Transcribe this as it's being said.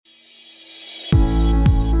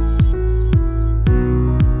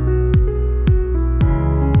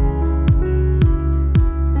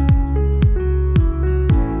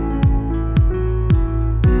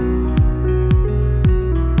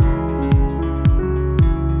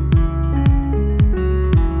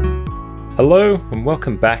Hello and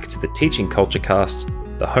welcome back to the Teaching Culture Cast,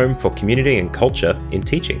 the home for community and culture in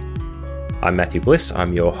teaching. I'm Matthew Bliss,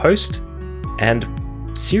 I'm your host, and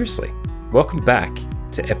seriously, welcome back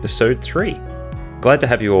to episode 3. Glad to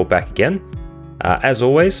have you all back again. As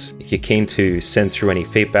always, if you're keen to send through any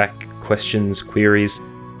feedback, questions, queries,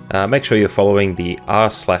 make sure you're following the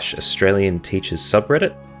r/Australian Teachers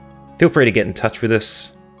subreddit. Feel free to get in touch with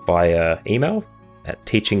us via email at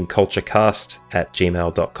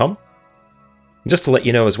teachingculturecast@gmail.com. And just to let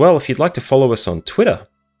you know as well, if you'd like to follow us on Twitter,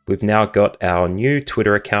 we've now got our new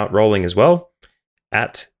Twitter account rolling as well,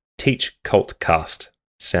 at TeachCultCast.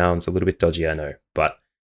 Sounds a little bit dodgy, I know, but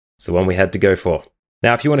it's the one we had to go for.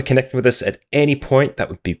 Now, if you want to connect with us at any point, that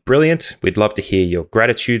would be brilliant. We'd love to hear your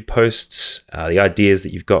gratitude posts, the ideas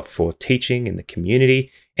that you've got for teaching in the community,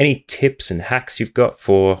 any tips and hacks you've got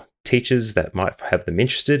for teachers that might have them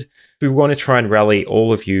interested. We want to try and rally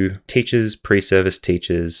all of you teachers, pre-service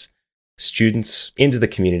teachers, students into the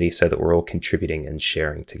community so that we're all contributing and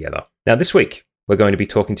sharing together. Now, this week, we're going to be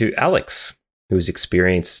talking to Alex, who is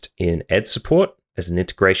experienced in ed support as an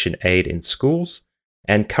integration aide in schools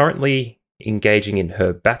and currently engaging in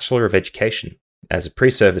her Bachelor of Education as a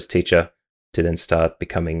pre-service teacher to then start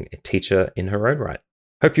becoming a teacher in her own right.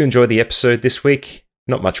 Hope you enjoyed the episode this week.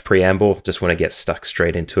 Not much preamble, just want to get stuck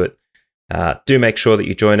straight into it. Do make sure that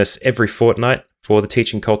you join us every fortnight for the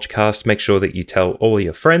Teaching Culture Cast. Make sure that you tell all of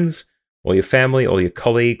your friends, all your family, all your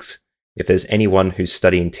colleagues. If there's anyone who's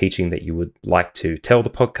studying teaching that you would like to tell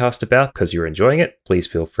the podcast about because you're enjoying it, please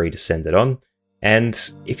feel free to send it on. And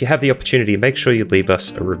if you have the opportunity, make sure you leave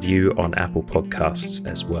us a review on Apple Podcasts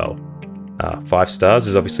as well. 5 stars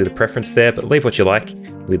is obviously the preference there, but leave what you like.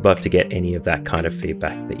 We'd love to get any of that kind of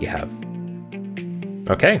feedback that you have.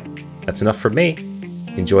 Okay, that's enough from me.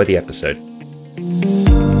 Enjoy the episode.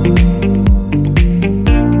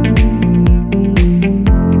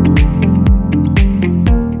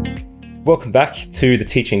 Welcome back to the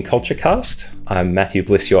Teaching Culture Cast. I'm Matthew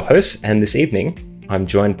Bliss, your host, and this evening I'm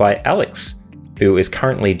joined by Alex, who is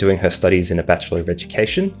currently doing her studies in a Bachelor of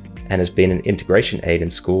Education and has been an integration aide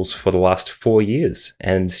in schools for the last 4 years.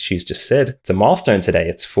 And she's just said it's a milestone today.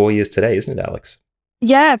 It's 4 years today, isn't it, Alex?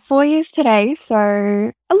 Yeah, 4 years today, so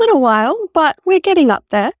a little while, but we're getting up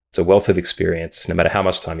there. It's a wealth of experience, no matter how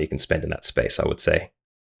much time you can spend in that space, I would say.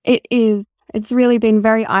 It is. It's really been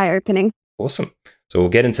very eye-opening. Awesome. So we'll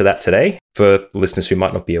get into that today. For listeners who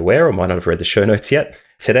might not be aware or might not have read the show notes yet,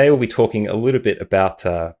 today we'll be talking a little bit about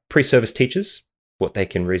pre-service teachers, what they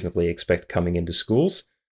can reasonably expect coming into schools,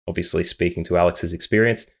 obviously speaking to Alex's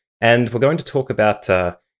experience. And we're going to talk about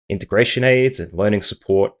integration aids and learning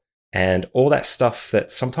support and all that stuff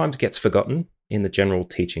that sometimes gets forgotten in the general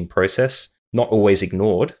teaching process, not always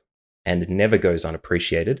ignored and never goes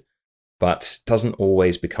unappreciated, but doesn't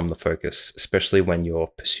always become the focus, especially when you're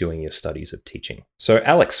pursuing your studies of teaching. So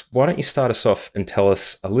Alex, why don't you start us off and tell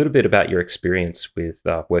us a little bit about your experience with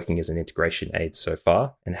working as an integration aide so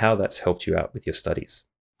far and how that's helped you out with your studies.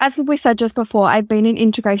 As we said just before, I've been an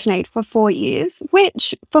integration aide for 4 years,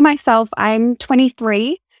 which for myself, I'm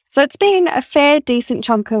 23. So it's been a fair decent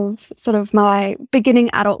chunk of sort of my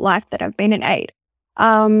beginning adult life that I've been an aide.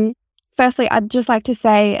 Firstly, I'd just like to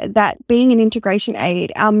say that being an integration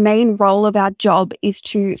aide, our main role of our job is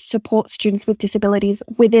to support students with disabilities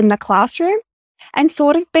within the classroom and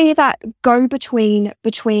sort of be that go-between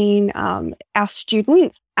between our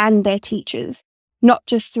students and their teachers, not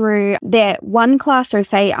just through their one class. So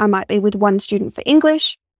say I might be with one student for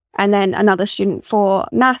English and then another student for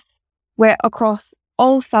math. We're across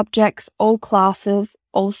all subjects, all classes,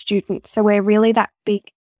 all students. So we're really that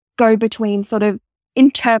big go-between sort of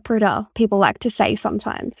interpreter, people like to say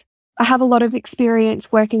sometimes. I have a lot of experience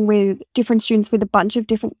working with different students with a bunch of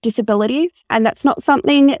different disabilities, and that's not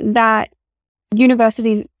something that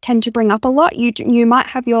universities tend to bring up a lot. You might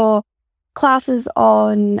have your classes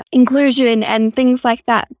on inclusion and things like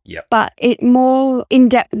that, but it's more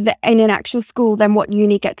in-depth in an actual school than what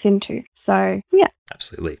uni gets into. So, yeah.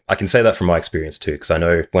 Absolutely. I can say that from my experience too, because I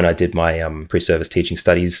know when I did my pre-service teaching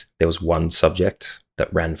studies, there was one subject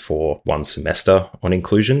that ran for one semester on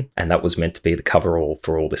inclusion, and that was meant to be the cover-all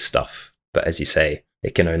for all this stuff. But as you say,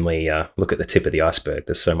 it can only look at the tip of the iceberg.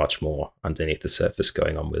 There's so much more underneath the surface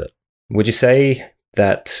going on with it. Would you say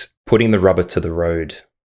that putting the rubber to the road,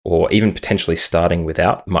 or even potentially starting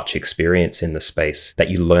without much experience in the space, that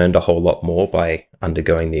you learned a whole lot more by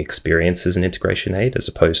undergoing the experience as an integration aide as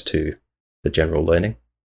opposed to the general learning?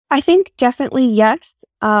 I think definitely yes.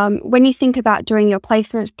 When you think about doing your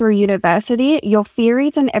placements through university, your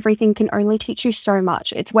theories and everything can only teach you so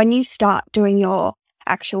much. It's when you start doing your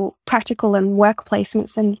actual practical and work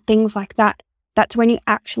placements and things like that That's when you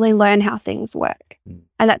actually learn how things work.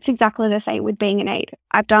 And that's exactly the same with being an aide.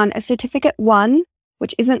 I've done a Certificate 1,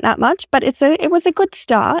 which isn't that much, but it was a good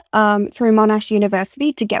start through Monash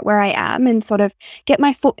University to get where I am and sort of get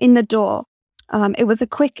my foot in the door. It was a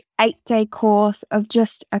quick 8-day course of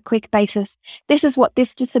just a quick basis. This is what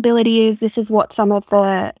this disability is. This is what some of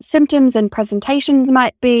the symptoms and presentations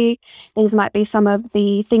might be. These might be some of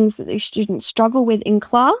the things that the students struggle with in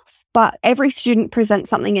class, but every student presents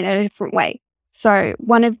something in a different way. So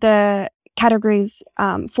one of the categories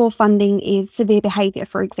for funding is severe behaviour,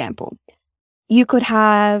 for example. You could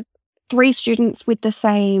have 3 students with the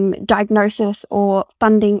same diagnosis or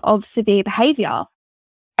funding of severe behaviour.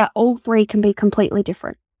 All 3 can be completely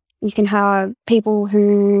different. You can have people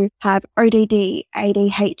who have ODD,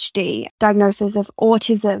 ADHD, diagnosis of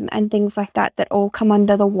autism and things like that all come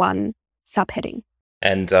under the one subheading.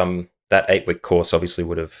 And that 8-week course obviously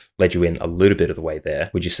would have led you in a little bit of the way there.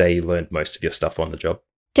 Would you say you learned most of your stuff on the job?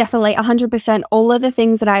 Definitely, 100%. All of the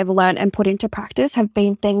things that I've learned and put into practice have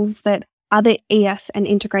been things that other ES and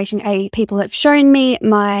integration aid people have shown me.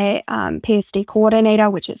 My PSD coordinator,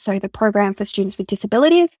 which is the Program for Students with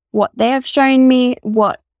Disabilities, what they have shown me,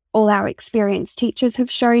 what all our experienced teachers have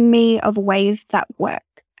shown me of ways that work.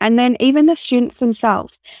 And then even the students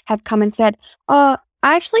themselves have come and said, oh,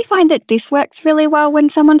 I actually find that this works really well when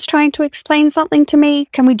someone's trying to explain something to me.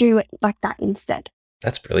 Can we do it like that instead?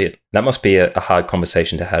 That's brilliant. That must be a hard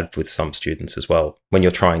conversation to have with some students as well. When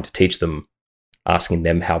you're trying to teach them, asking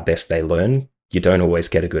them how best they learn, you don't always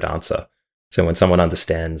get a good answer. So when someone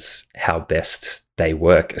understands how best they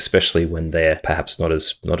work, especially when they're perhaps not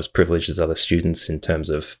as privileged as other students in terms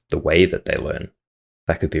of the way that they learn,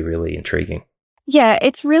 that could be really intriguing. Yeah,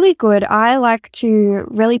 it's really good. I like to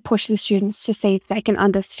really push the students to see if they can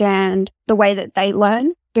understand the way that they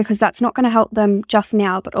learn, because that's not going to help them just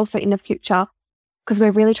now, but also in the future, because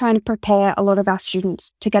we're really trying to prepare a lot of our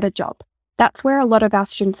students to get a job. That's where a lot of our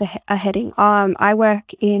students are heading. I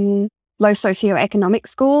work in low socioeconomic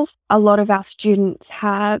schools. A lot of our students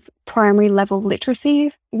have primary level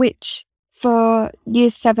literacy, which for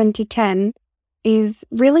years 7 to 10 is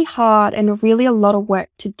really hard and really a lot of work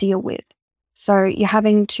to deal with. So you're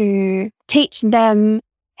having to teach them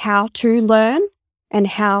how to learn and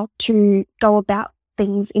how to go about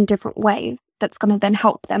things in different ways. That's going to then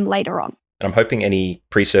help them later on. And I'm hoping any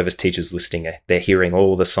pre-service teachers listening, they're hearing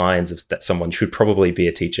all the signs of that someone should probably be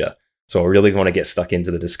a teacher. So I really want to get stuck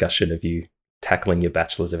into the discussion of you tackling your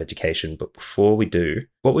Bachelor's of Education. But before we do,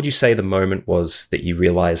 what would you say the moment was that you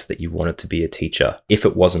realized that you wanted to be a teacher, if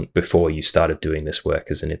it wasn't before you started doing this work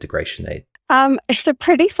as an integration aide? It's a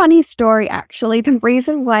pretty funny story, actually. The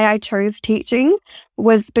reason why I chose teaching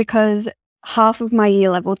was because half of my year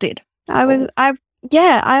level did. I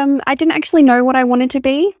didn't actually know what I wanted to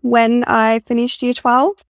be when I finished year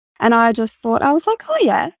 12. And I just thought, I was like, oh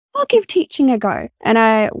yeah, I'll give teaching a go. And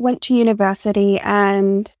I went to university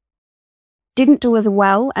and didn't do as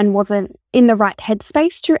well and wasn't in the right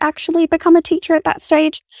headspace to actually become a teacher at that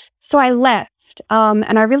stage. So I left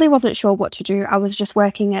and I really wasn't sure what to do. I was just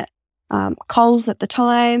working at Coles at the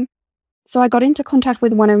time. So I got into contact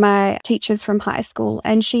with one of my teachers from high school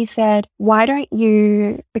and she said, why don't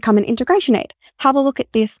you become an integration aide? Have a look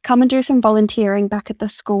at this, come and do some volunteering back at the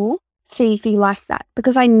school, see if you like that.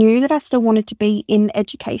 Because I knew that I still wanted to be in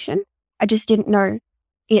education. I just didn't know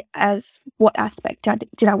it as what aspect.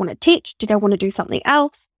 Did I want to teach? Did I want to do something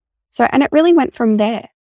else? And it really went from there.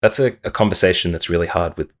 That's a conversation that's really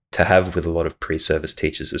hard to have with a lot of pre-service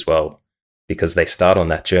teachers as well, because they start on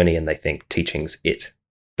that journey and they think teaching's it.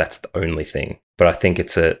 That's the only thing. But I think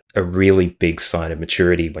it's a really big sign of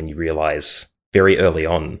maturity when you realize very early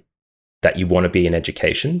on that you want to be in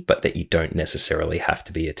education, but that you don't necessarily have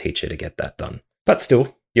to be a teacher to get that done. But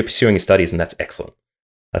still, you're pursuing your studies and that's excellent.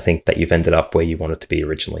 I think that you've ended up where you wanted to be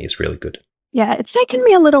originally is really good. Yeah, it's taken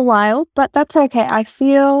me a little while, but that's okay. I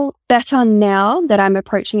feel better now that I'm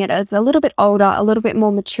approaching it as a little bit older, a little bit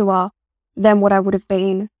more mature than what I would have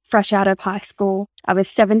been fresh out of high school. I was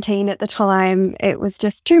 17 at the time. It was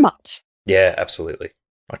just too much. Yeah, absolutely.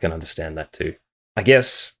 I can understand that too. I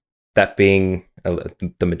guess that being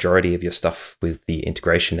the majority of your stuff with the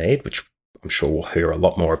integration aid, which I'm sure we'll hear a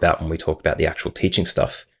lot more about when we talk about the actual teaching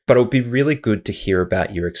stuff, but it would be really good to hear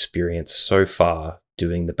about your experience so far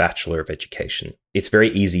doing the Bachelor of Education. It's very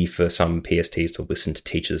easy for some PSTs to listen to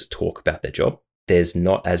teachers talk about their job. There's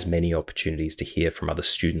not as many opportunities to hear from other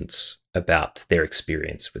students about their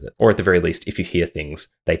experience with it. Or at the very least, if you hear things,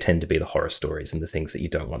 they tend to be the horror stories and the things that you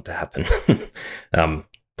don't want to happen.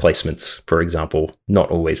 Placements, for example, not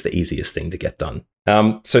always the easiest thing to get done.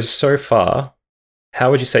 So far, how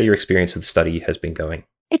would you say your experience with the study has been going?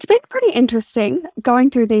 It's been pretty interesting going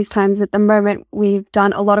through these times. At the moment, we've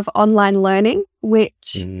done a lot of online learning,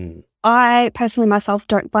 which I personally myself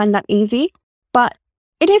don't find that easy, but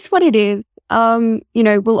it is what it is.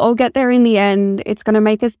 We'll all get there in the end. It's going to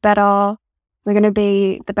make us better. We're going to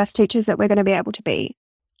be the best teachers that we're going to be able to be.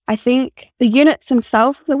 I think the units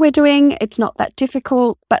themselves that we're doing, it's not that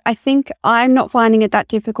difficult, but I think I'm not finding it that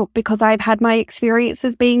difficult because I've had my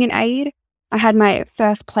experiences being an aide. I had my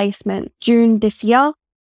first placement June this year,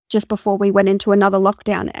 just before we went into another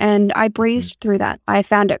lockdown, and I breezed through that. I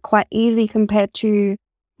found it quite easy compared to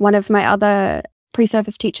one of my other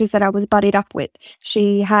pre-service teachers that I was buddied up with.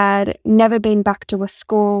 She had never been back to a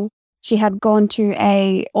school. She had gone to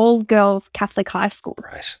a all-girls Catholic high school.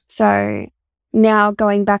 Right. So now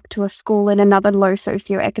going back to a school in another low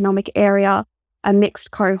socioeconomic area, a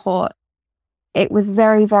mixed cohort, it was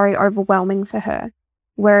very, very overwhelming for her.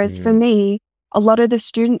 Whereas for me, a lot of the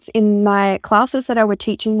students in my classes that I were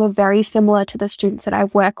teaching were very similar to the students that I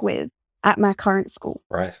work with at my current school.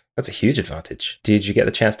 Right. That's a huge advantage. Did you get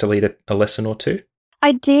the chance to lead a lesson or two?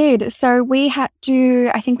 I did. So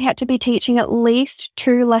I think we had to be teaching at least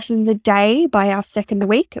 2 lessons a day by our second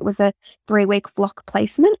week. It was a 3-week block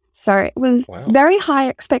placement. So it was very high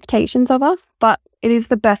expectations of us, but it is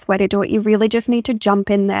the best way to do it. You really just need to jump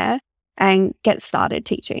in there and get started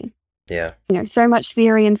teaching. Yeah. So much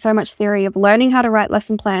theory of learning how to write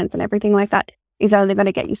lesson plans and everything like that is only going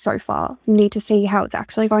to get you so far. You need to see how it's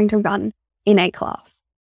actually going to run in a class.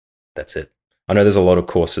 That's it. I know there's a lot of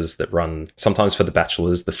courses that run, sometimes for the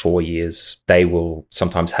bachelors, the 4 years, they will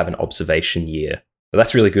sometimes have an observation year. But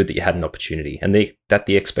that's really good that you had an opportunity and that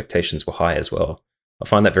the expectations were high as well. I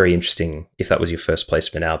find that very interesting if that was your first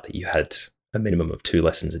placement out, that you had a minimum of 2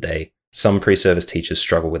 lessons a day. Some pre-service teachers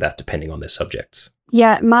struggle with that depending on their subjects.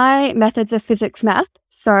 Yeah, my methods are physics math,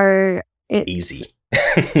 so it's easy.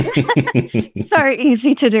 So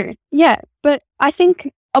easy to do. Yeah, but I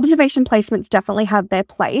think observation placements definitely have their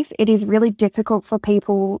place. It is really difficult for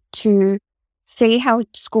people to see how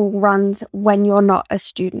school runs when you're not a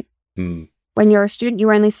student. When you're a student,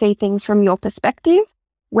 you only see things from your perspective,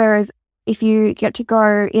 whereas if you get to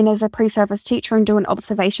go in as a pre-service teacher and do an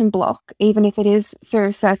observation block, even if it is for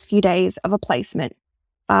the first few days of a placement,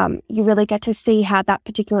 you really get to see how that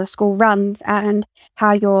particular school runs and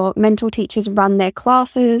how your mental teachers run their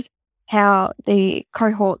classes, how the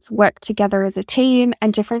cohorts work together as a team,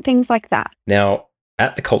 and different things like that. Now,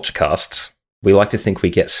 at the Culture Cast, we like to think we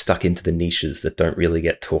get stuck into the niches that don't really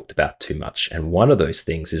get talked about too much. And one of those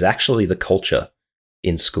things is actually the culture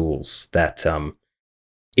in schools that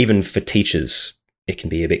even for teachers, it can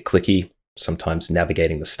be a bit cliquey. Sometimes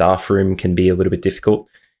navigating the staff room can be a little bit difficult.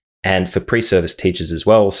 And for pre-service teachers as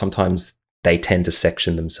well, sometimes they tend to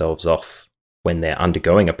section themselves off when they're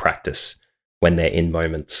undergoing a practice, when they're in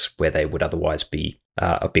moments where they would otherwise be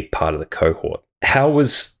a big part of the cohort. How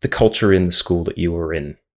was the culture in the school that you were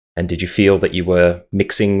in? And did you feel that you were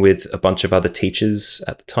mixing with a bunch of other teachers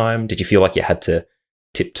at the time? Did you feel like you had to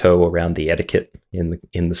tiptoe around the etiquette in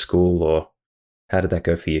the school, or how did that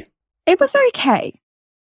go for you? It was okay.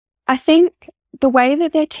 I think the way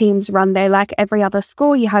that their teams run, they're like every other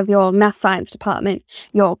school. You have your math science department,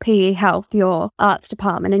 your PE health, your arts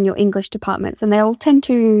department, and your English departments, and they all tend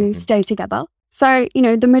to stay together. So,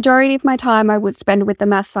 the majority of my time I would spend with the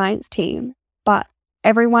math science team, but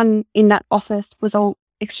everyone in that office was all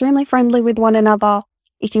extremely friendly with one another.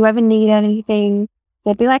 If you ever need anything,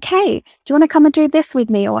 they'd be like, hey, do you want to come and do this with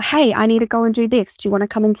me? Or, hey, I need to go and do this. Do you want to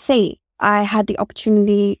come and see? I had the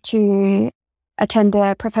opportunity to attend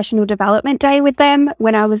a professional development day with them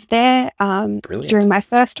when I was there during my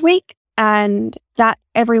first week, and that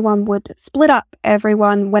everyone would split up.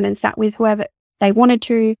 Everyone went and sat with whoever they wanted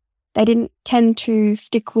to. They didn't tend to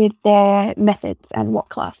stick with their methods and what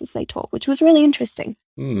classes they taught, which was really interesting.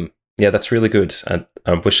 Yeah, that's really good. And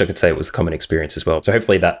I wish I could say it was a common experience as well. So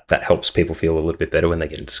hopefully that helps people feel a little bit better when they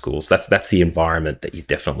get into schools. That's the environment that you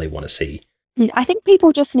definitely want to see. I think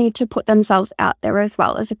people just need to put themselves out there as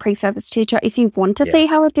well as a pre-service teacher. If you want to see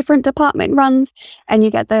how a different department runs and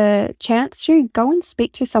you get the chance to, go and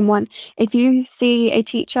speak to someone. If you see a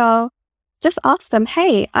teacher, just ask them,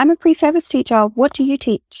 hey, I'm a pre-service teacher. What do you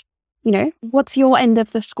teach? What's your end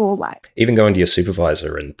of the school like? Even going to your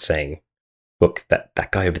supervisor and saying, look,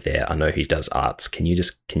 that guy over there, I know he does arts. Can you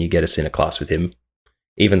get us in a class with him?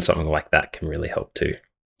 Even something like that can really help too.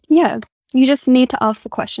 Yeah. You just need to ask the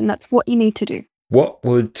question. That's what you need to do. What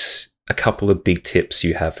would a couple of big tips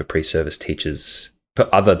you have for pre-service teachers,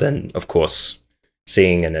 other than, of course,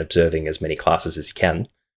 seeing and observing as many classes as you can?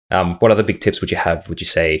 What other big tips would you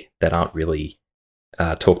say, that aren't really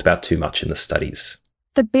talked about too much in the studies?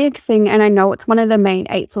 The big thing, and I know it's one of the main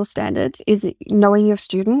AITSL standards, is knowing your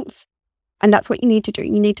students. And that's what you need to do.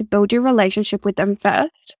 You need to build your relationship with them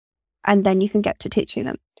first, and then you can get to teaching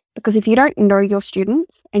them. Because if you don't know your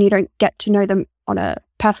students and you don't get to know them on a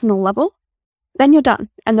personal level, then you're done.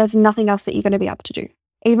 And there's nothing else that you're going to be able to do.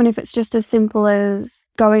 Even if it's just as simple as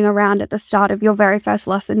going around at the start of your very first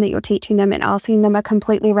lesson that you're teaching them and asking them a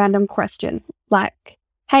completely random question. Like,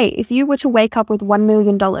 hey, if you were to wake up with $1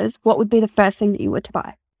 million, what would be the first thing that you were to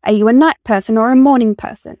buy? Are you a night person or a morning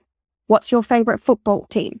person? What's your favorite football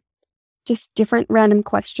team? Just different random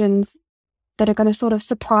questions that are going to sort of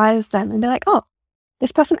surprise them and be like, oh,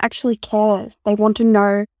 this person actually cares. They want to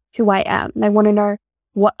know who I am. They want to know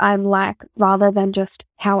what I'm like rather than just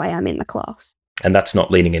how I am in the class. And that's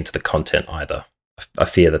not leaning into the content either. I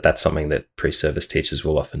fear that that's something that pre-service teachers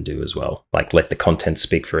will often do as well. Like let the content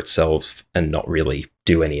speak for itself and not really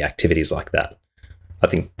do any activities like that. I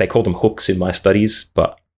think they call them hooks in my studies,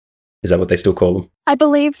 but is that what they still call them? I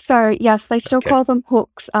believe so. Yes, they still call them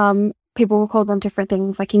hooks. People will call them different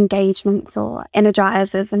things like engagements or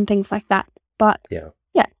energizers and things like that. But yeah.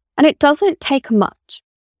 And it doesn't take much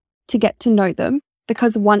to get to know them,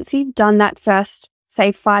 because once you've done that first,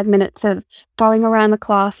 say 5 minutes of going around the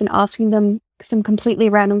class and asking them some completely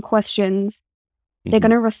random questions, they're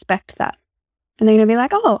going to respect that. And they're going to be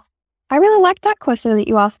like, oh, I really like that question that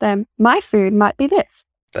you asked them. My food might be this.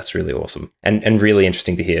 That's really awesome and really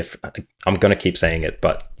interesting to hear. I'm going to keep saying it,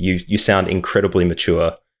 but you sound incredibly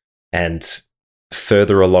mature and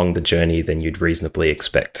further along the journey than you'd reasonably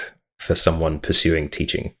expect for someone pursuing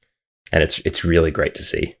teaching. And it's really great to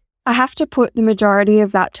see. I have to put the majority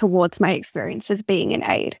of that towards my experience as being an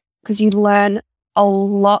aide, because you learn a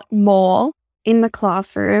lot more in the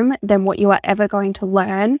classroom than what you are ever going to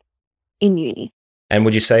learn in uni. And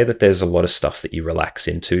would you say that there's a lot of stuff that you relax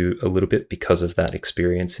into a little bit because of that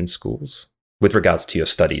experience in schools? With regards to your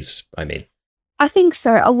studies, I mean. I think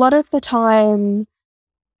so. A lot of the time,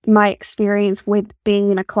 my experience with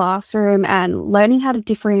being in a classroom and learning how to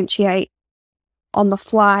differentiate on the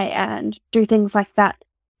fly and do things like that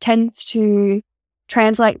tends to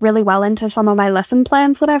translate really well into some of my lesson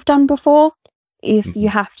plans that I've done before. If you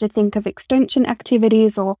have to think of extension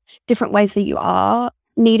activities or different ways that you are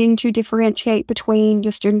needing to differentiate between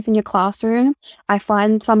your students in your classroom, I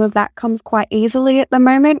find some of that comes quite easily at the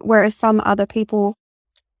moment, whereas some other people,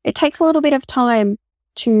 it takes a little bit of time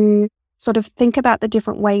to sort of think about the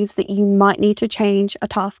different ways that you might need to change a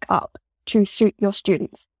task up to suit your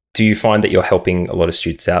students. Do you find that you're helping a lot of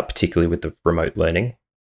students out, particularly with the remote learning?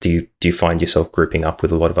 Do you find yourself grouping up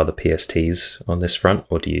with a lot of other PSTs on this front,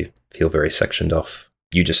 or do you feel very sectioned off?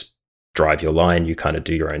 You just drive your line, you kind of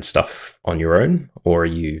do your own stuff on your own, or are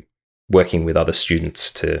you working with other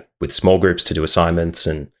students with small groups to do assignments,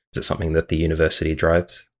 and is it something that the university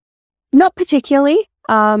drives? Not particularly.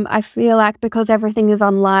 I feel like because everything is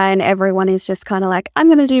online, everyone is just kind of like, I'm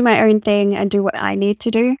going to do my own thing and do what I need to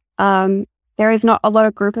do. There is not a lot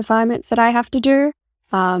of group assignments that I have to do,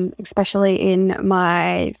 especially in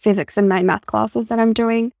my physics and my math classes that I'm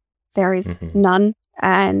doing. There is none,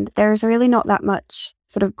 and there's really not that much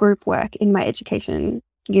sort of group work in my education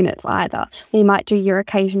units either. You might do your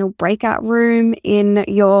occasional breakout room in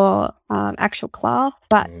your actual class,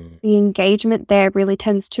 but the engagement there really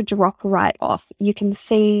tends to drop right off. You can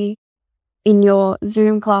see in your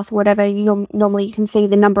Zoom class or whatever, you can see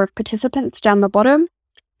the number of participants down the bottom,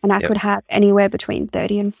 and I could have anywhere between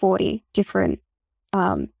 30 and 40 different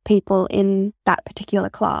people in that particular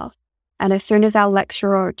class. And as soon as our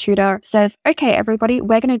lecturer or tutor says, okay, everybody,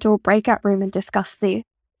 we're going to do a breakout room and discuss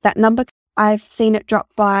that number, I've seen it drop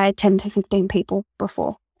by 10 to 15 people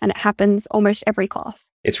before, and it happens almost every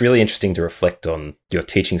class. It's really interesting to reflect on your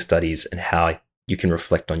teaching studies and how you can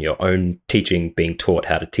reflect on your own teaching, being taught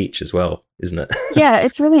how to teach as well, isn't it? Yeah,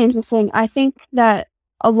 it's really interesting. I think that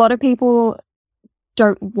a lot of people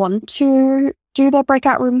don't want to do their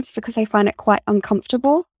breakout rooms because they find it quite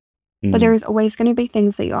uncomfortable. But there is always going to be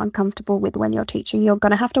things that you're uncomfortable with when you're teaching. You're going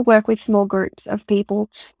to have to work with small groups of people.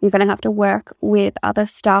 You're going to have to work with other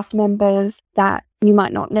staff members that you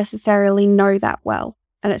might not necessarily know that well.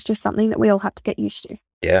 And it's just something that we all have to get used to.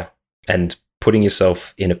 Yeah. And putting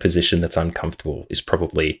yourself in a position that's uncomfortable is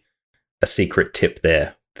probably a secret tip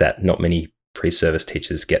there that not many pre-service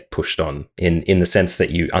teachers get pushed on in the sense that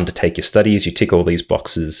you undertake your studies, you tick all these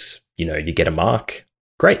boxes, you get a mark.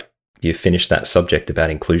 Great. You finish that subject about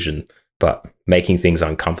inclusion, but making things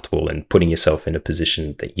uncomfortable and putting yourself in a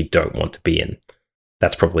position that you don't want to be in,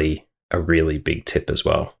 that's probably a really big tip as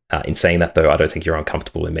well. In saying that, though, I don't think you're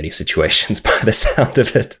uncomfortable in many situations by the sound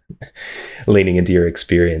of it, leaning into your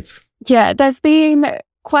experience. Yeah, there's been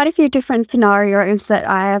quite a few different scenarios that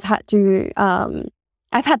I have had to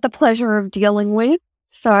I've had the pleasure of dealing with.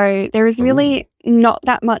 So there is really not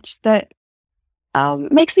that much that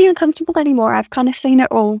makes me uncomfortable anymore. I've kind of seen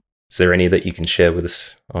it all. Is there any that you can share with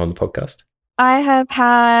us on the podcast? I have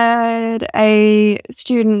had a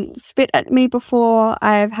student spit at me before.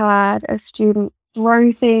 I've had a student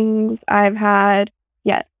throw things. I've had,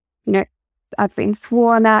 I've been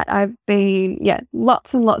sworn at. I've been,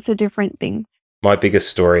 lots and lots of different things. My biggest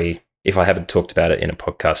story, if I haven't talked about it in a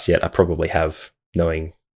podcast yet, I probably have,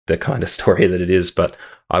 knowing the kind of story that it is, but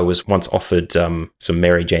I was once offered some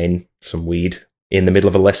Mary Jane, some weed in the middle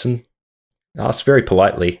of a lesson. I asked very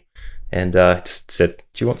politely and just said,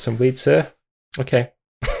 "Do you want some weed, sir?" "Okay."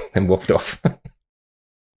 And walked off.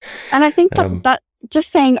 And I think that just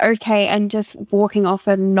saying okay and just walking off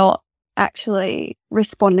and not actually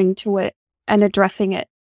responding to it and addressing it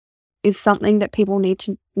is something that people need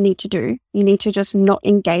to do. You need to just not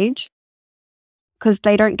engage, because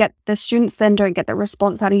the students then don't get the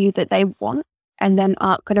response out of you that they want, and then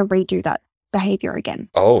aren't going to redo that behavior again.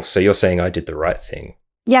 Oh, so you're saying I did the right thing?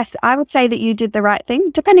 Yes, I would say that you did the right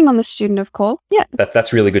thing, depending on the student, of course. Yeah.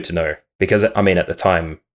 That's really good to know, because, I mean, at the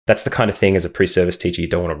time, that's the kind of thing as a pre-service teacher, you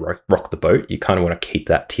don't want to rock the boat. You kind of want to keep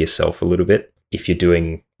that to yourself a little bit. If you're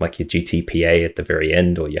doing like your GTPA at the very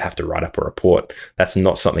end, or you have to write up a report, that's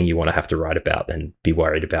not something you want to have to write about and be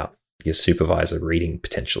worried about your supervisor reading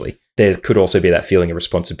potentially. There could also be that feeling of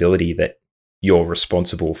responsibility that you're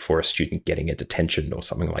responsible for a student getting a detention or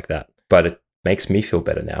something like that. But it makes me feel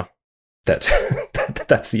better now.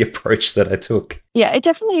 That's the approach that I took. Yeah, it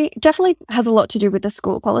definitely has a lot to do with the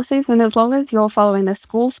school policies. And as long as you're following the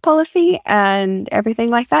school's policy and everything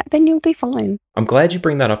like that, then you'll be fine. I'm glad you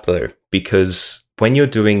bring that up though, because when you're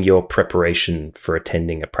doing your preparation for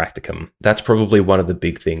attending a practicum, that's probably one of the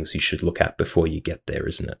big things you should look at before you get there,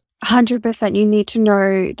 isn't it? 100%. You need to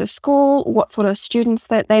know the school, what sort of students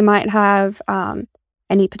that they might have,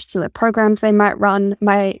 any particular programs they might run.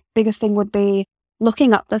 My biggest thing would be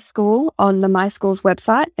looking up the school on the My School's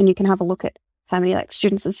website, and you can have a look at how many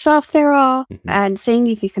students and staff there are, and seeing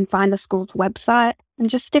if you can find the school's website and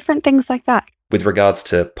just different things like that. With regards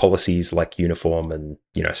to policies like uniform and,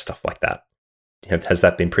 stuff like that, has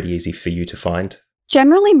that been pretty easy for you to find?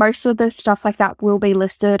 Generally, most of the stuff like that will be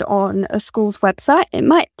listed on a school's website. It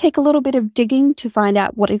might take a little bit of digging to find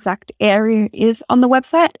out what exact area is on the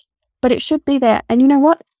website, but it should be there. And you know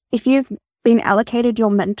what? If you've been allocated your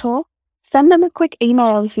mentor, send them a quick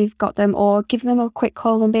email if you've got them, or give them a quick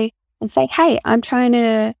call and say, "Hey, I'm trying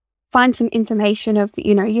to find some information of,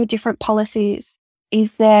 your different policies.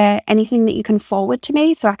 Is there anything that you can forward to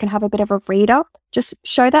me so I can have a bit of a read up?" Just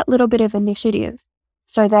show that little bit of initiative.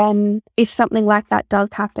 So then if something like that does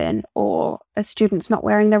happen, or a student's not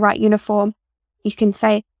wearing the right uniform, you can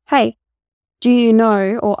say, "Hey, do you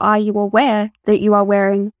know, or are you aware that you are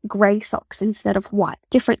wearing grey socks instead of white?"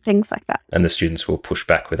 Different things like that. And the students will push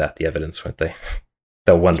back without the evidence, won't they?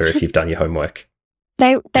 They'll wonder if you've done your homework.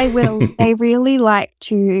 They will. They really like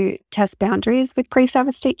to test boundaries with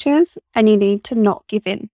pre-service teachers, and you need to not give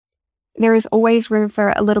in. There is always room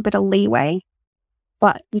for a little bit of leeway,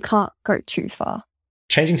 but you can't go too far.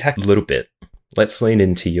 Changing tack a little bit, let's lean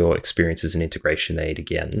into your experience as an integration aide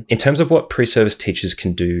again. In terms of what pre-service teachers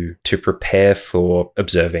can do to prepare for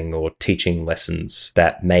observing or teaching lessons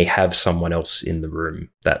that may have someone else in the room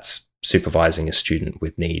that's supervising a student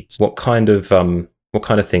with needs, what kind of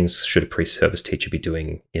things should a pre-service teacher be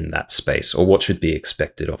doing in that space, or what should be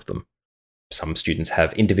expected of them? Some students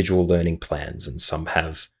have individual learning plans, and some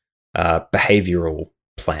have behavioral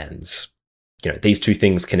plans. These two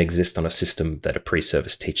things can exist on a system that a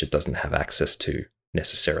pre-service teacher doesn't have access to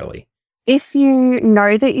necessarily. If you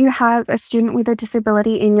know that you have a student with a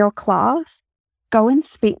disability in your class, go and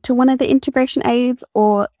speak to one of the integration aides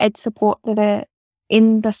or ed support that are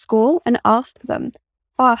in the school and ask them,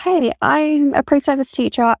 "Oh, hey, I'm a pre-service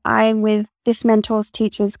teacher. I'm with this mentor's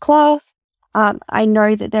teacher's class. I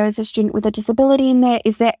know that there is a student with a disability in there.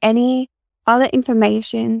 Is there any other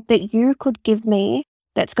information that you could give me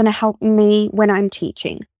that's going to help me when I'm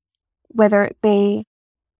teaching?" Whether it be,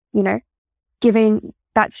 giving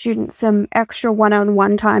that student some extra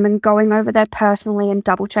one-on-one time and going over there personally and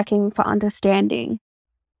double checking for understanding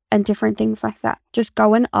and different things like that. Just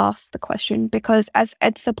go and ask the question, because as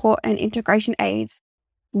ed support and integration aides,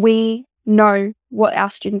 we know what our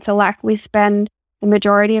students are like. We spend the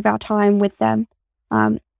majority of our time with them.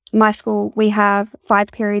 My school, we have 5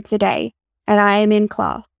 periods a day, and I am in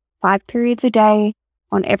class 5 periods a day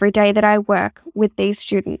on every day that I work with these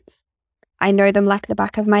students. I know them like the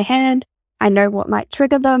back of my hand. I know what might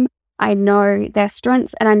trigger them. I know their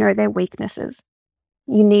strengths, and I know their weaknesses.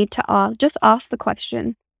 You need to just ask the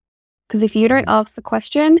question, because if you don't ask the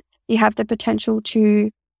question, you have the potential to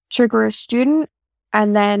trigger a student,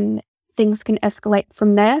 and then things can escalate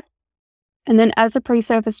from there. And then as a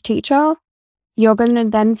pre-service teacher, you're going to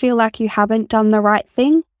then feel like you haven't done the right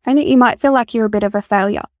thing, and you might feel like you're a bit of a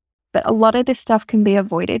failure. But a lot of this stuff can be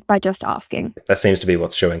avoided by just asking. That seems to be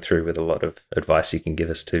what's showing through with a lot of advice you can give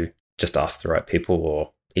us too. Just ask the right people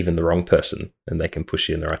or even the wrong person, and they can push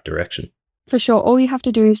you in the right direction. For sure. All you have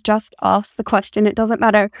to do is just ask the question. It doesn't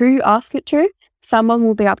matter who you ask it to. Someone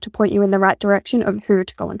will be able to point you in the right direction of who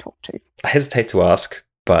to go and talk to. I hesitate to ask,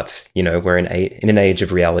 but, we're in an age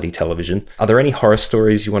of reality television. Are there any horror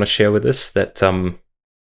stories you want to share with us that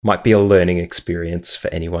might be a learning experience for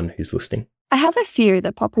anyone who's listening? I have a few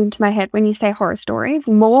that pop into my head when you say horror stories,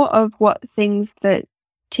 more of what things that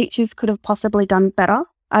teachers could have possibly done better.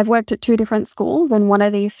 I've worked at 2 different schools, and one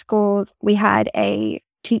of these schools, we had a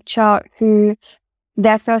teacher who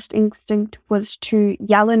their first instinct was to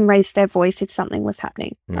yell and raise their voice if something was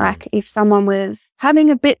happening. Like if someone was having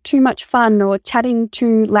a bit too much fun or chatting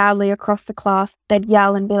too loudly across the class, they'd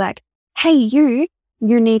yell and be like, hey, you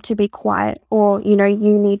need to be quiet, or, you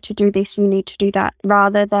need to do this, you need to do that,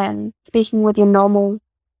 rather than speaking with your normal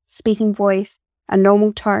speaking voice, a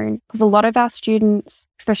normal tone. Because a lot of our students,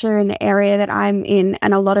 especially in the area that I'm in,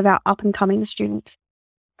 and a lot of our up and coming students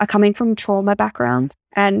are coming from trauma backgrounds,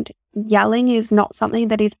 and yelling is not something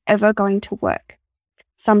that is ever going to work.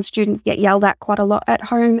 Some students get yelled at quite a lot at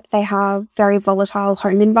home. They have very volatile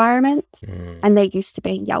home environments, and they're used to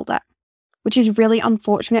being yelled at, which is really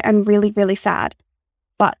unfortunate and really, really sad.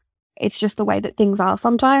 But it's just the way that things are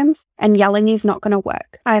sometimes, and yelling is not going to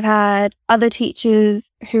work. I've had other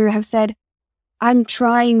teachers who have said, I'm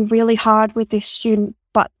trying really hard with this student,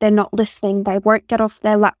 but they're not listening. They won't get off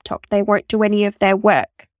their laptop. They won't do any of their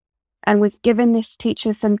work. And we've given this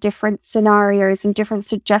teacher some different scenarios and different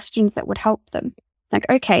suggestions that would help them. Like,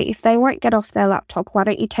 okay, if they won't get off their laptop, why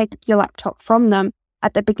don't you take your laptop from them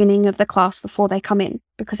at the beginning of the class before they come in?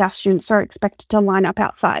 Because our students are expected to line up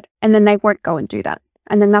outside, and then they won't go and do that.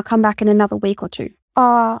 And then they'll come back in another week or 2.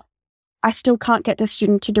 I still can't get the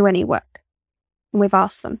student to do any work. And we've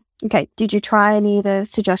asked them, okay, did you try any of the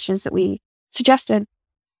suggestions that we suggested?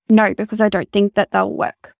 No, because I don't think that they'll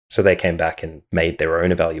work. So they came back and made their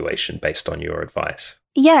own evaluation based on your advice?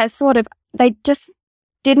 Yeah, sort of. They just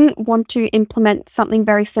didn't want to implement something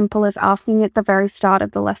very simple as asking at the very start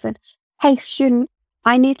of the lesson, hey, student,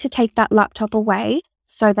 I need to take that laptop away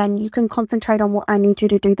so then you can concentrate on what I need you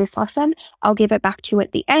to do this lesson. I'll give it back to you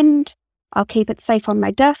at the end. I'll keep it safe on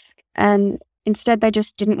my desk. And instead, they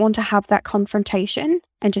just didn't want to have that confrontation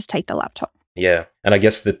and just take the laptop. Yeah. And I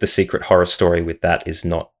guess that the secret horror story with that is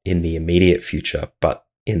not in the immediate future, but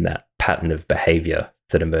in that pattern of behavior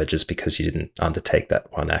that emerges because you didn't undertake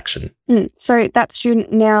that one action. So that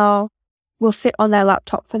student now will sit on their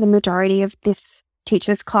laptop for the majority of this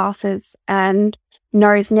teacher's classes and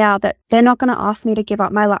knows now that they're not going to ask me to give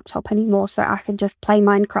up my laptop anymore, so I can just play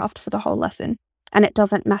Minecraft for the whole lesson. And it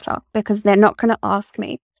doesn't matter because they're not going to ask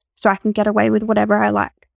me, so I can get away with whatever I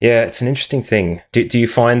like. Yeah, it's an interesting thing. Do you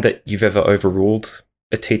find that you've ever overruled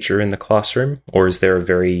a teacher in the classroom, or is there a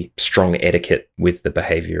very strong etiquette with the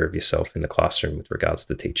behavior of yourself in the classroom with regards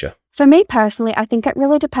to the teacher? For me personally, I think it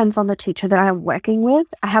really depends on the teacher that I'm working with.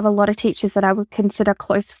 I have a lot of teachers that I would consider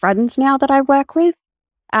close friends now that I work with,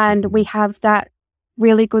 and we have that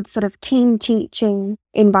really good sort of team teaching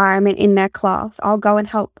environment in their class. I'll go and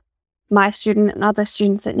help my student and other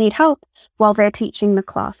students that need help while they're teaching the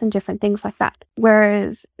class and different things like that.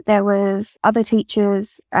 Whereas there was other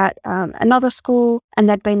teachers at another school, and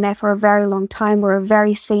they'd been there for a very long time, were a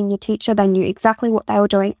very senior teacher. They knew exactly what they were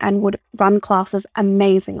doing and would run classes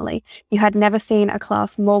amazingly. You had never seen a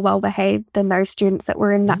class more well behaved than those students that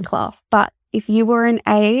were in that class. But if you were an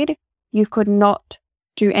aide, you could not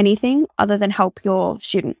do anything other than help your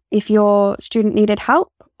student. If your student needed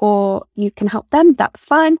help or you can help them, that's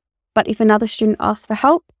fine. But if another student asks for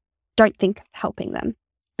help, don't think of helping them,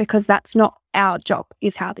 because that's not our job,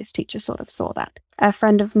 is how this teacher sort of saw that. A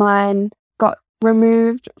friend of mine got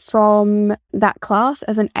removed from that class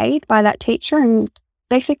as an aide by that teacher and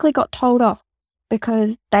basically got told off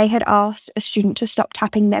because they had asked a student to stop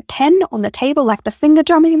tapping their pen on the table, like the finger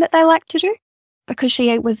drumming that they like to do, because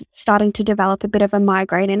she was starting to develop a bit of a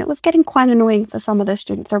migraine and it was getting quite annoying for some of the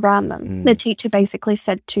students around them. The teacher basically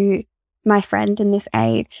said to my friend and this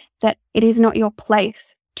aide that it is not your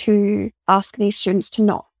place to ask these students to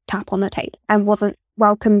not tap on the table, and wasn't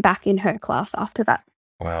welcome back in her class after that.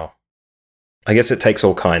 Wow. I guess it takes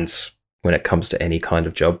all kinds when it comes to any kind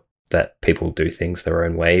of job, that people do things their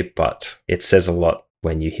own way, but it says a lot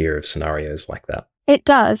when you hear of scenarios like that. It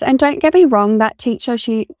does. And don't get me wrong, that teacher,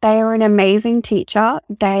 they are an amazing teacher.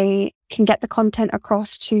 They can get the content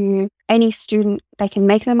across to any student. They can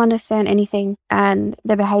make them understand anything, and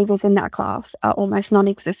their behaviors in that class are almost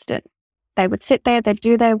non-existent. They would sit there, they'd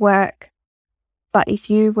do their work, but if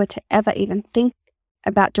you were to ever even think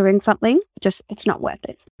about doing something, it's not worth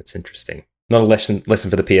it. That's interesting. Not a lesson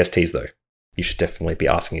for the PSTs, though. You should definitely be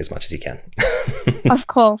asking as much as you can. Of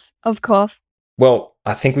course. Well,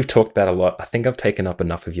 I think we've talked about a lot. I think I've taken up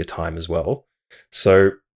enough of your time as well.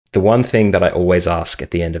 So the one thing that I always ask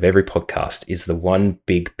at the end of every podcast is the one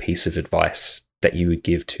big piece of advice that you would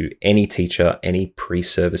give to any teacher, any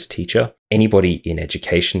pre-service teacher, anybody in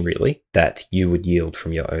education really, that you would yield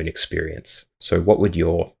from your own experience. So what would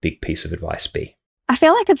your big piece of advice be? I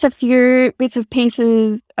feel like it's a few bits of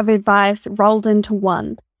pieces of advice rolled into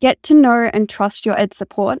one. Get to know and trust your ed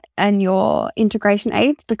support and your integration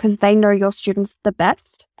aides because they know your students the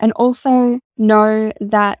best. And also know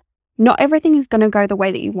that not everything is going to go the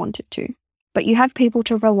way that you want it to, but you have people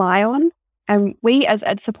to rely on. And we as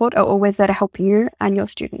ed support are always there to help you and your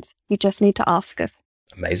students. You just need to ask us.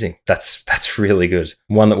 Amazing. That's really good.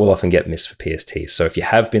 One that will often get missed for PST. So if you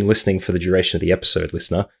have been listening for the duration of the episode,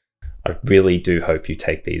 listener, I really do hope you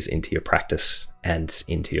take these into your practice and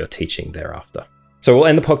into your teaching thereafter. So we'll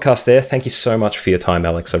end the podcast there. Thank you so much for your time,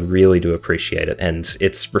 Alex. I really do appreciate it. And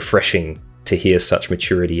it's refreshing to hear such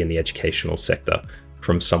maturity in the educational sector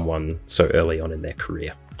from someone so early on in their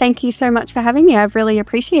career. Thank you so much for having me. I've really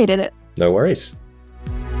appreciated it. No worries.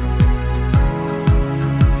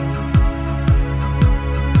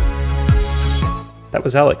 That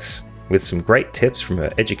was Alex, with some great tips from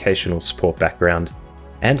her educational support background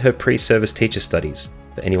and her pre-service teacher studies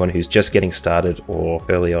for anyone who's just getting started or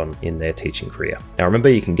early on in their teaching career. Now remember,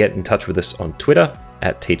 you can get in touch with us on Twitter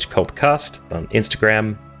 @TeachCultCast, on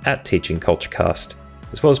Instagram @TeachingCultureCast,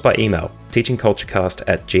 as well as by email,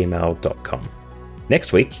 teachingculturecast@gmail.com.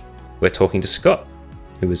 Next week, we're talking to Scott,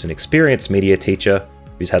 who is an experienced media teacher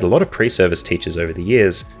who's had a lot of pre-service teachers over the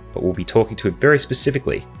years, but we'll be talking to him very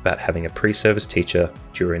specifically about having a pre-service teacher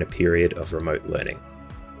during a period of remote learning.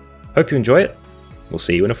 Hope you enjoy it. We'll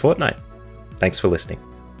see you in a fortnight. Thanks for listening.